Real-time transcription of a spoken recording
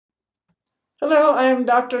Hello, I am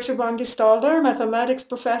Dr. Shubhangi Stalder, mathematics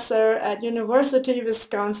professor at University of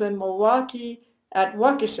Wisconsin-Milwaukee at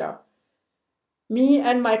Waukesha. Me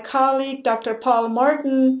and my colleague, Dr. Paul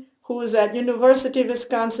Martin, who is at University of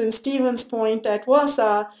Wisconsin-Stevens Point at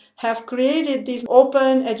Wausau, have created these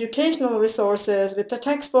open educational resources with the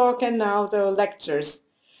textbook and now the lectures.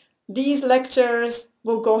 These lectures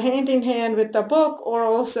will go hand in hand with the book or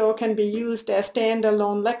also can be used as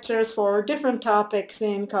standalone lectures for different topics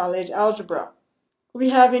in college algebra. We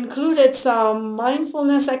have included some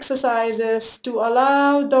mindfulness exercises to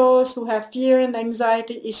allow those who have fear and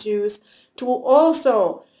anxiety issues to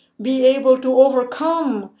also be able to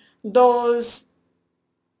overcome those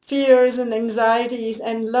fears and anxieties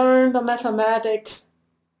and learn the mathematics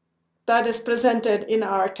that is presented in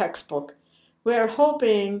our textbook. We are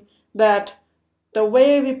hoping that the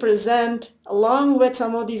way we present, along with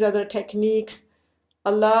some of these other techniques,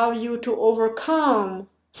 allow you to overcome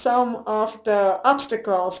some of the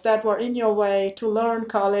obstacles that were in your way to learn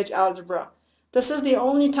college algebra. This is the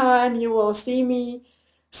only time you will see me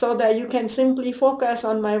so that you can simply focus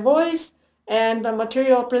on my voice and the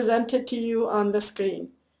material presented to you on the screen.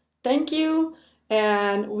 Thank you,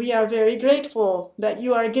 and we are very grateful that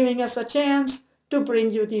you are giving us a chance to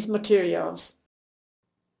bring you these materials.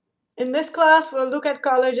 In this class, we'll look at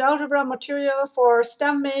college algebra material for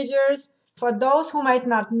STEM majors. For those who might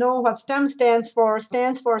not know what STEM stands for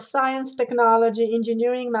science, technology,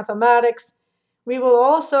 engineering, mathematics. We will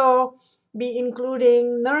also be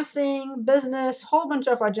including nursing, business, whole bunch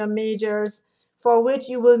of other majors for which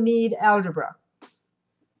you will need algebra.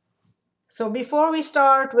 So before we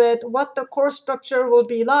start with what the course structure will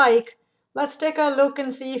be like, let's take a look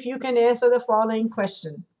and see if you can answer the following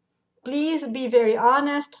question. Please be very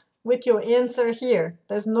honest with your answer here.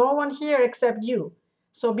 There's no one here except you.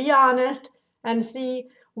 So be honest and see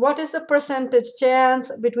what is the percentage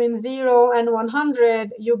chance between 0 and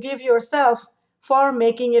 100 you give yourself for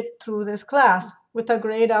making it through this class with a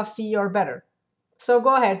grade of C or better. So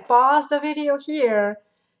go ahead, pause the video here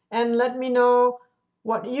and let me know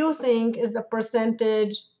what you think is the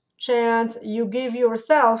percentage chance you give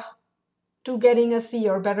yourself to getting a C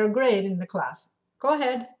or better grade in the class. Go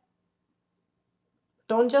ahead.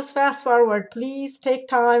 Don't just fast forward. Please take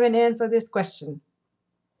time and answer this question.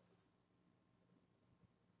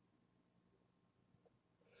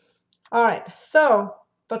 All right, so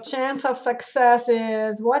the chance of success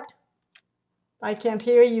is what? I can't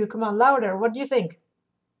hear you. Come on, louder. What do you think?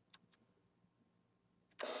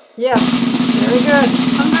 Yes, very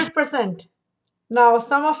good. 100%. Now,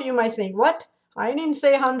 some of you might think, what? I didn't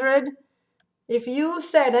say 100. If you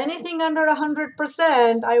said anything under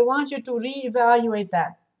 100%, I want you to reevaluate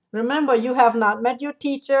that. Remember, you have not met your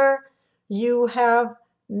teacher. You have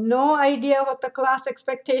no idea what the class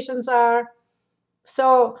expectations are.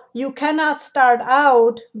 So you cannot start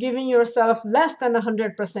out giving yourself less than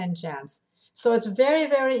 100% chance. So it's very,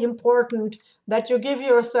 very important that you give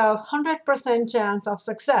yourself 100% chance of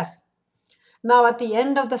success. Now at the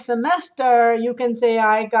end of the semester, you can say,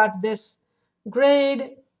 I got this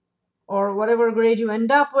grade or whatever grade you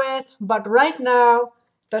end up with. But right now,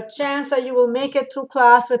 the chance that you will make it through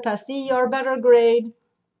class with a C or better grade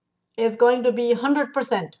is going to be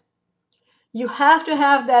 100%. You have to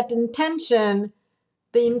have that intention.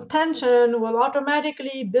 The intention will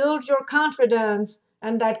automatically build your confidence,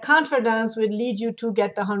 and that confidence will lead you to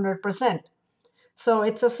get the 100%. So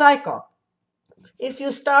it's a cycle. If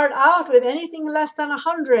you start out with anything less than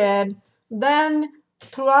 100, then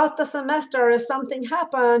throughout the semester, if something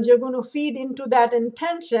happens, you're going to feed into that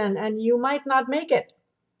intention and you might not make it.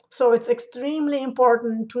 So it's extremely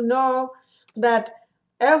important to know that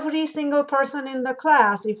every single person in the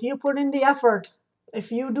class, if you put in the effort, if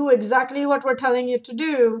you do exactly what we're telling you to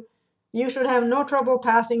do, you should have no trouble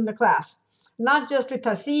passing the class. Not just with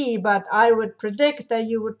a C, but I would predict that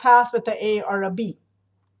you would pass with an A or a B.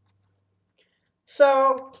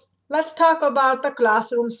 So let's talk about the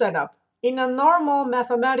classroom setup. In a normal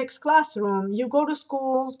mathematics classroom, you go to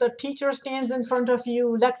school, the teacher stands in front of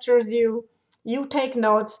you, lectures you, you take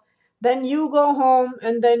notes, then you go home,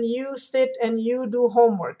 and then you sit and you do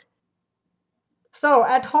homework. So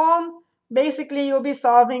at home, basically you'll be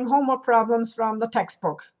solving homework problems from the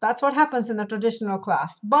textbook. That's what happens in a traditional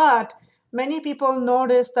class. But many people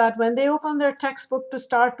notice that when they open their textbook to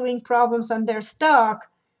start doing problems and they're stuck,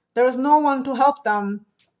 there's no one to help them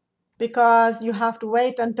because you have to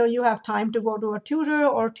wait until you have time to go to a tutor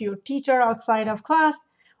or to your teacher outside of class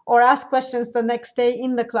or ask questions the next day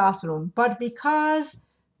in the classroom. But because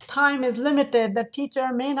time is limited, the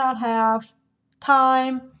teacher may not have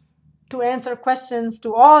time to answer questions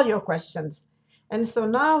to all your questions. And so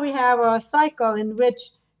now we have a cycle in which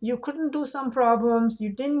you couldn't do some problems, you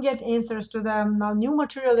didn't get answers to them, now new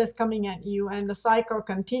material is coming at you, and the cycle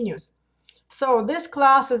continues. So this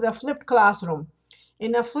class is a flipped classroom.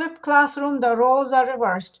 In a flipped classroom, the roles are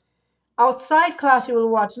reversed. Outside class, you will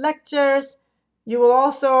watch lectures. You will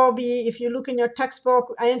also be, if you look in your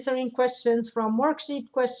textbook, answering questions from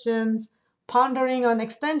worksheet questions, pondering on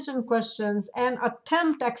extension questions, and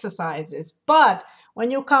attempt exercises. But when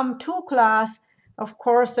you come to class, of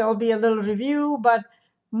course, there will be a little review, but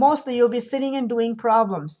mostly you'll be sitting and doing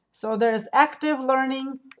problems. So there's active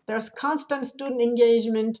learning, there's constant student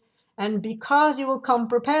engagement, and because you will come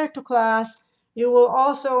prepared to class, you will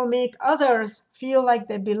also make others feel like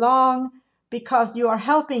they belong because you are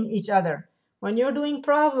helping each other. When you're doing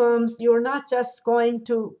problems, you're not just going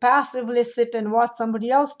to passively sit and watch somebody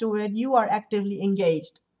else do it, you are actively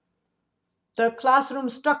engaged. The classroom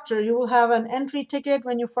structure, you will have an entry ticket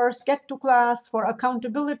when you first get to class for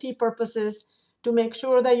accountability purposes to make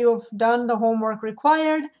sure that you've done the homework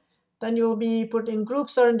required. Then you'll be put in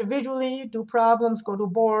groups or individually, do problems, go to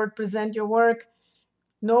board, present your work.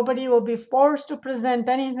 Nobody will be forced to present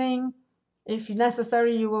anything. If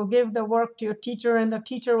necessary, you will give the work to your teacher and the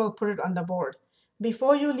teacher will put it on the board.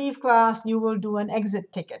 Before you leave class, you will do an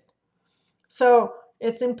exit ticket. So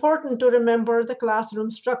it's important to remember the classroom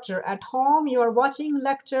structure. At home, you are watching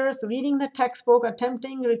lectures, reading the textbook,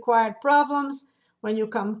 attempting required problems. When you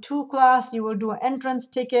come to class, you will do an entrance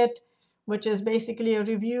ticket, which is basically a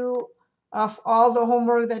review of all the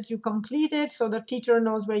homework that you completed so the teacher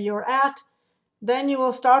knows where you're at. Then you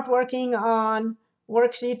will start working on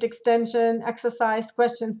worksheet extension, exercise,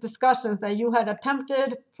 questions, discussions that you had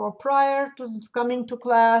attempted for prior to coming to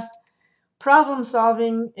class. Problem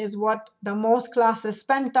solving is what the most class is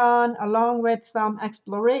spent on, along with some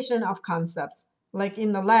exploration of concepts, like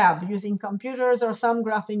in the lab using computers or some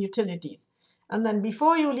graphing utilities. And then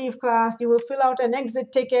before you leave class, you will fill out an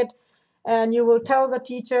exit ticket and you will tell the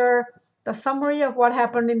teacher the summary of what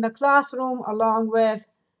happened in the classroom along with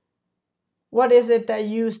what is it that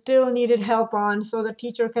you still needed help on so the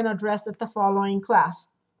teacher can address it the following class.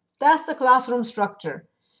 That's the classroom structure.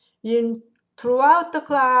 Throughout the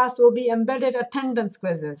class will be embedded attendance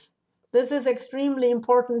quizzes. This is extremely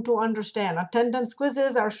important to understand. Attendance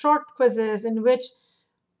quizzes are short quizzes in which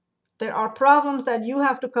there are problems that you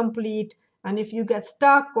have to complete, and if you get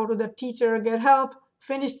stuck, go to the teacher, get help,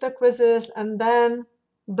 finish the quizzes, and then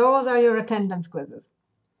those are your attendance quizzes.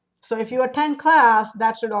 So if you attend class,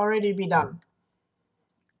 that should already be done.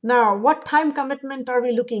 Now, what time commitment are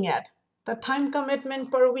we looking at? The time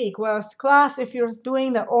commitment per week. Well, class, if you're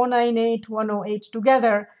doing the 098, 108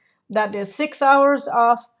 together, that is 6 hours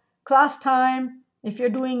of class time. If you're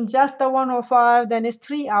doing just the 105, then it's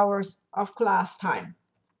 3 hours of class time.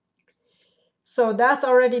 So that's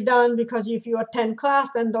already done because if you attend class,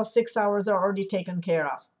 then those 6 hours are already taken care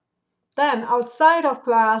of. Then outside of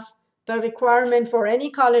class, the requirement for any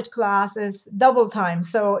college class is double time.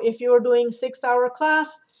 So if you're doing 6-hour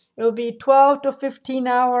class, it will be 12 to 15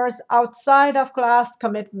 hours outside of class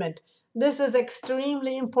commitment. This is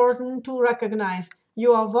extremely important to recognize.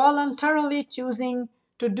 You are voluntarily choosing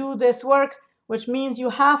to do this work, which means you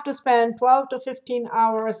have to spend 12 to 15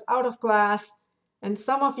 hours out of class. And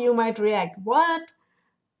some of you might react, what?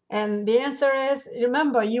 And the answer is,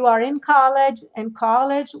 remember, you are in college, and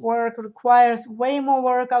college work requires way more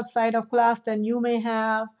work outside of class than you may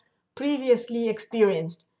have previously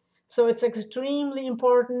experienced. So it's extremely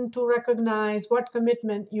important to recognize what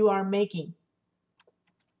commitment you are making.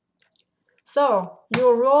 So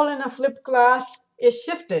your role in a flipped class is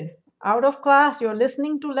shifted. Out of class, you're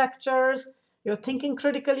listening to lectures, you're thinking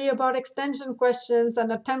critically about extension questions,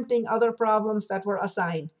 and attempting other problems that were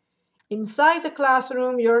assigned. Inside the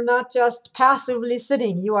classroom, you're not just passively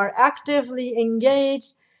sitting, you are actively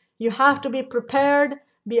engaged. You have to be prepared,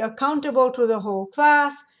 be accountable to the whole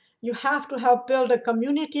class. You have to help build a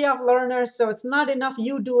community of learners, so it's not enough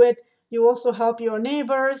you do it. You also help your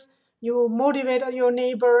neighbors, you motivate your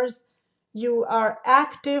neighbors. You are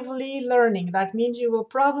actively learning. That means you will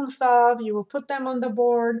problem solve, you will put them on the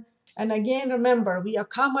board. And again, remember, we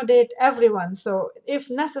accommodate everyone. So if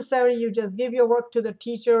necessary, you just give your work to the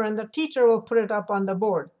teacher and the teacher will put it up on the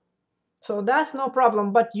board. So that's no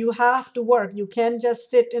problem, but you have to work. You can't just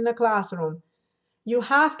sit in a classroom. You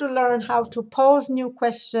have to learn how to pose new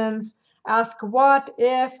questions, ask what,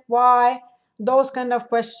 if, why, those kind of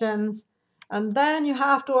questions. And then you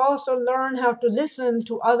have to also learn how to listen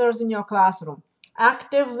to others in your classroom.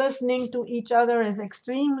 Active listening to each other is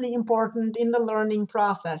extremely important in the learning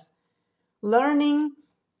process. Learning,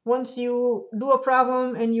 once you do a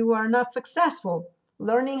problem and you are not successful,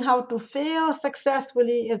 learning how to fail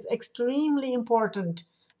successfully is extremely important.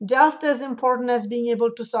 just as important as being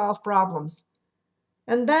able to solve problems.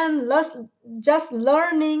 And then just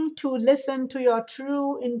learning to listen to your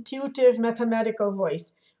true intuitive mathematical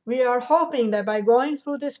voice. We are hoping that by going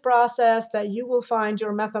through this process that you will find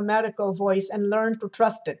your mathematical voice and learn to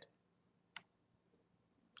trust it.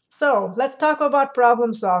 So let's talk about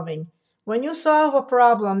problem solving. When you solve a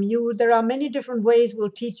problem, there are many different ways we'll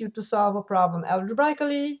teach you to solve a problem: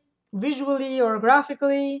 algebraically, visually, or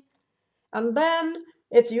graphically. And then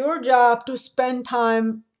it's your job to spend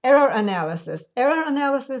time error analysis. Error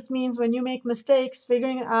analysis means when you make mistakes,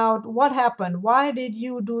 figuring out what happened. Why did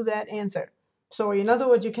you do that answer? So in other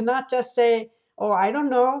words, you cannot just say, oh, I don't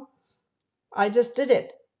know, I just did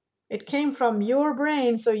it. It came from your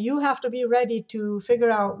brain, so you have to be ready to figure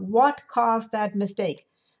out what caused that mistake.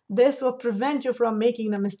 This will prevent you from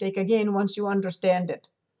making the mistake again once you understand it.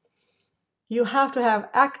 You have to have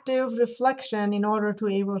active reflection in order to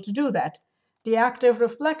be able to do that. The active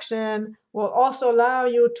reflection will also allow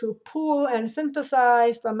you to pull and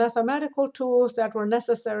synthesize the mathematical tools that were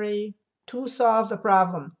necessary to solve the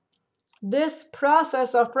problem. This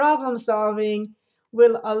process of problem solving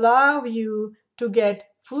will allow you to get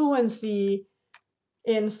fluency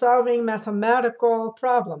in solving mathematical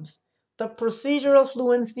problems. The procedural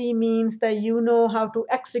fluency means that you know how to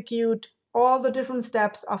execute all the different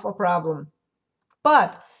steps of a problem.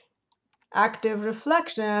 But active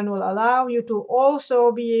reflection will allow you to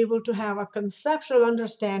also be able to have a conceptual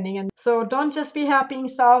understanding. And so don't just be happy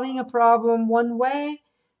solving a problem one way.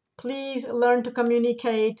 Please learn to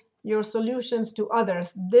communicate your solutions to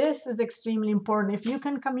others. This is extremely important. If you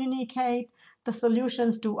can communicate the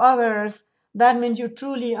solutions to others, that means you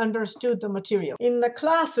truly understood the material. In the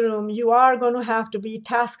classroom, you are going to have to be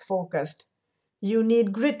task focused. You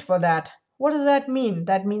need grit for that. What does that mean?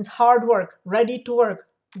 That means hard work, ready to work,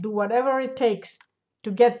 do whatever it takes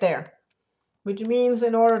to get there. Which means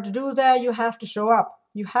in order to do that, you have to show up.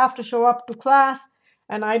 You have to show up to class.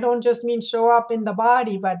 And I don't just mean show up in the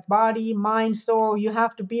body, but body, mind, soul. You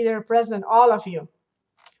have to be there present, all of you.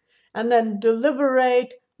 And then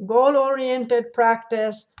deliberate, goal-oriented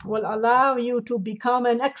practice will allow you to become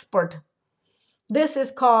an expert. This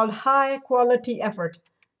is called high-quality effort.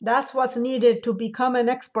 That's what's needed to become an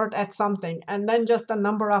expert at something, and then just a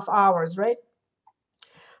number of hours, right?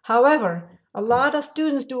 However, a lot of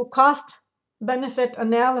students do cost-benefit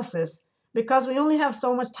analysis because we only have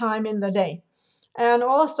so much time in the day. And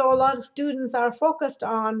also, a lot of students are focused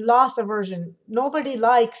on loss aversion. Nobody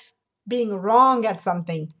likes being wrong at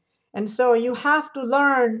something. And so you have to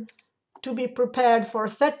learn to be prepared for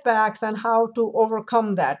setbacks and how to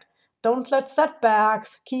overcome that. Don't let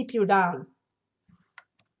setbacks keep you down.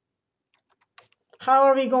 How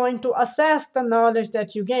are we going to assess the knowledge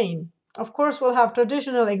that you gain? Of course, we'll have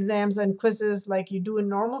traditional exams and quizzes like you do in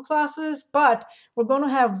normal classes, but we're going to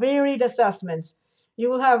have varied assessments. You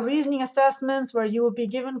will have reasoning assessments where you will be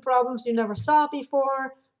given problems you never saw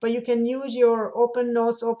before, but you can use your open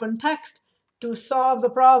notes, open text to solve the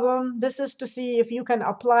problem. This is to see if you can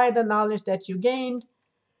apply the knowledge that you gained.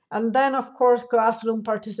 And then, of course, classroom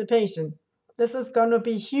participation. This is going to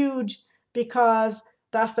be huge because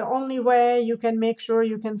that's the only way you can make sure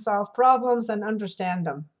you can solve problems and understand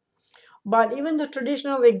them. But even the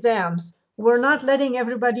traditional exams, we're not letting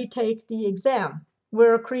everybody take the exam.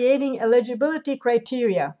 We're creating eligibility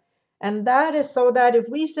criteria. And that is so that if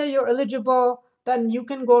we say you're eligible, then you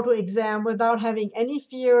can go to exam without having any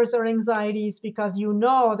fears or anxieties because you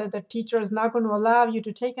know that the teacher is not going to allow you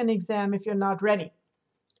to take an exam if you're not ready.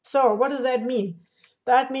 So what does that mean?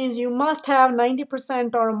 That means you must have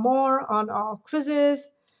 90% or more on all quizzes,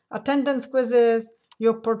 attendance quizzes.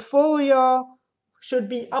 Your portfolio should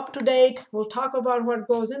be up to date. We'll talk about what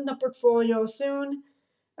goes in the portfolio soon.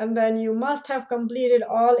 And then you must have completed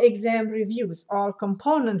all exam reviews, all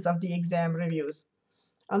components of the exam reviews.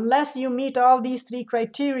 Unless you meet all these three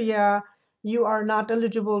criteria, you are not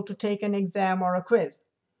eligible to take an exam or a quiz.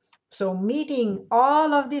 So meeting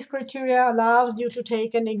all of these criteria allows you to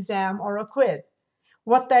take an exam or a quiz.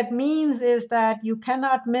 What that means is that you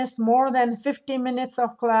cannot miss more than 50 minutes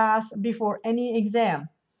of class before any exam.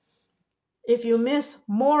 If you miss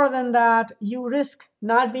more than that, you risk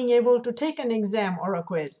not being able to take an exam or a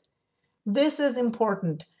quiz. This is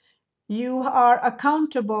important. You are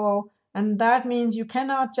accountable, and that means you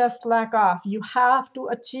cannot just slack off. You have to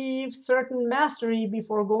achieve certain mastery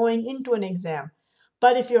before going into an exam.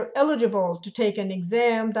 But if you're eligible to take an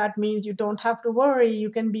exam, that means you don't have to worry. You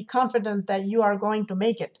can be confident that you are going to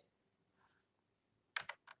make it.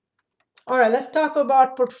 All right, let's talk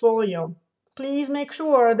about portfolio. Please make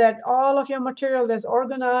sure that all of your material is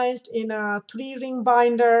organized in a 3-ring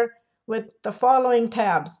binder with the following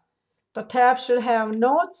tabs. The tab should have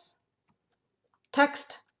notes,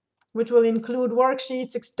 text, which will include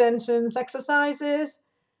worksheets, extensions, exercises,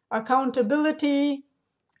 accountability,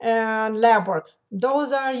 and lab work.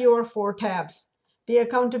 Those are your 4 tabs. The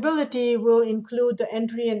accountability will include the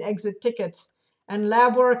entry and exit tickets, and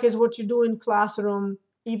lab work is what you do in classroom,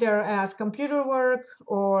 either as computer work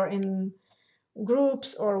or in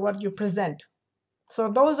groups or what you present.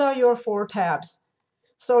 So those are your 4 tabs.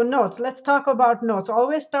 So notes, let's talk about notes.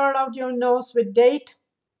 Always start out your notes with date.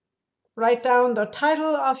 Write down the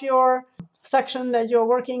title of your section that you're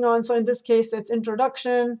working on. So in this case, it's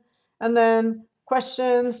introduction, and then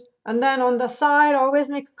questions. And then on the side,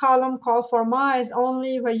 always make a column called for my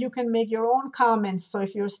only, where you can make your own comments. So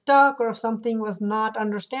if you're stuck or if something was not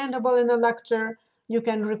understandable in the lecture, you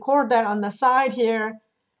can record that on the side here.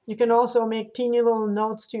 You can also make teeny little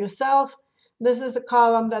notes to yourself. This is a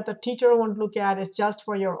column that the teacher won't look at. It's just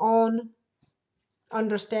for your own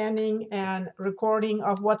understanding and recording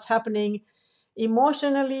of what's happening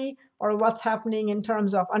emotionally or what's happening in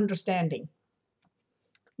terms of understanding.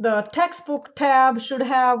 The textbook tab should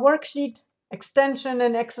have worksheet, extension,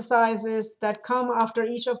 and exercises that come after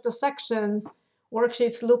each of the sections.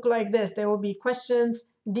 Worksheets look like this. There will be questions.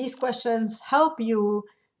 These questions help you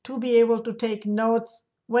to be able to take notes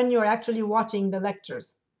when you're actually watching the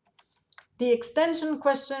lectures. The extension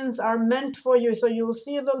questions are meant for you. So you'll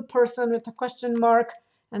see a little person with a question mark.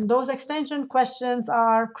 And those extension questions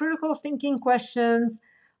are critical thinking questions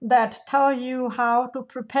that tell you how to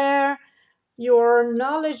prepare your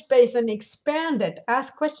knowledge base and expand it.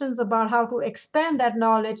 Ask questions about how to expand that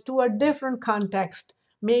knowledge to a different context.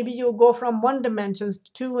 Maybe you'll go from 1 dimensions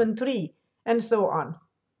to 2 and 3, and so on.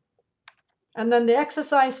 And then the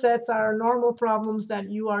exercise sets are normal problems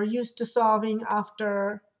that you are used to solving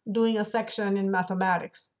after doing a section in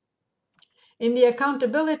mathematics. In the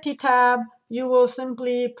accountability tab, you will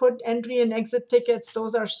simply put entry and exit tickets.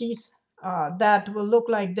 Those are sheets that will look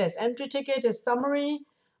like this. Entry ticket is summary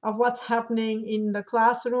of what's happening in the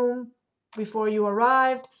classroom before you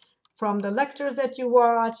arrived, from the lectures that you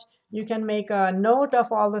watch. You can make a note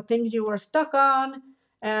of all the things you were stuck on,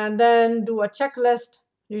 and then do a checklist.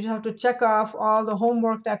 You just have to check off all the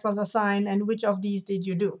homework that was assigned and which of these did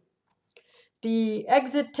you do. The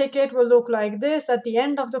exit ticket will look like this at the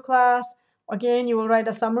end of the class. Again, you will write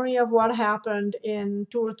a summary of what happened in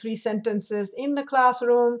 2 or 3 sentences in the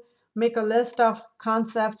classroom, make a list of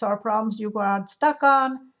concepts or problems you got stuck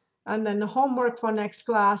on, and then the homework for next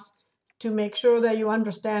class to make sure that you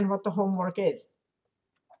understand what the homework is.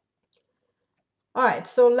 All right,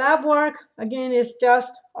 so lab work, again, is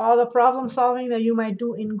just all the problem solving that you might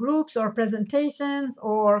do in groups or presentations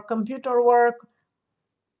or computer work.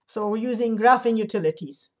 So using graphing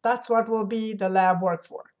utilities, that's what will be the lab work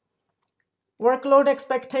for. Workload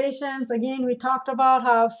expectations, again, we talked about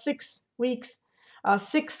how 6 weeks,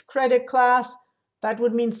 6 credit class, that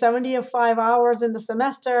would mean 75 hours in the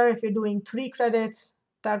semester. If you're doing 3 credits,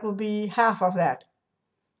 that will be half of that.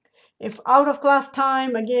 If out of class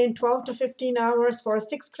time, again, 12 to 15 hours for a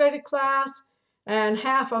 6 credit class, and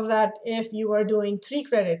half of that if you are doing 3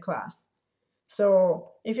 credit class.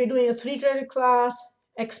 So if you're doing a 3 credit class,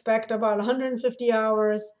 expect about 150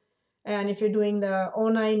 hours. And if you're doing the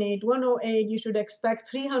 098, 108, you should expect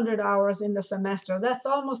 300 hours in the semester. That's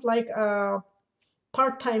almost like a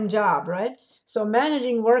part-time job, right? So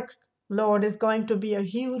managing workload is going to be a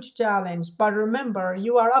huge challenge. But remember,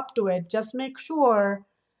 you are up to it. Just make sure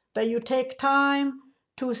that you take time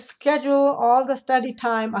to schedule all the study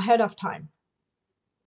time ahead of time.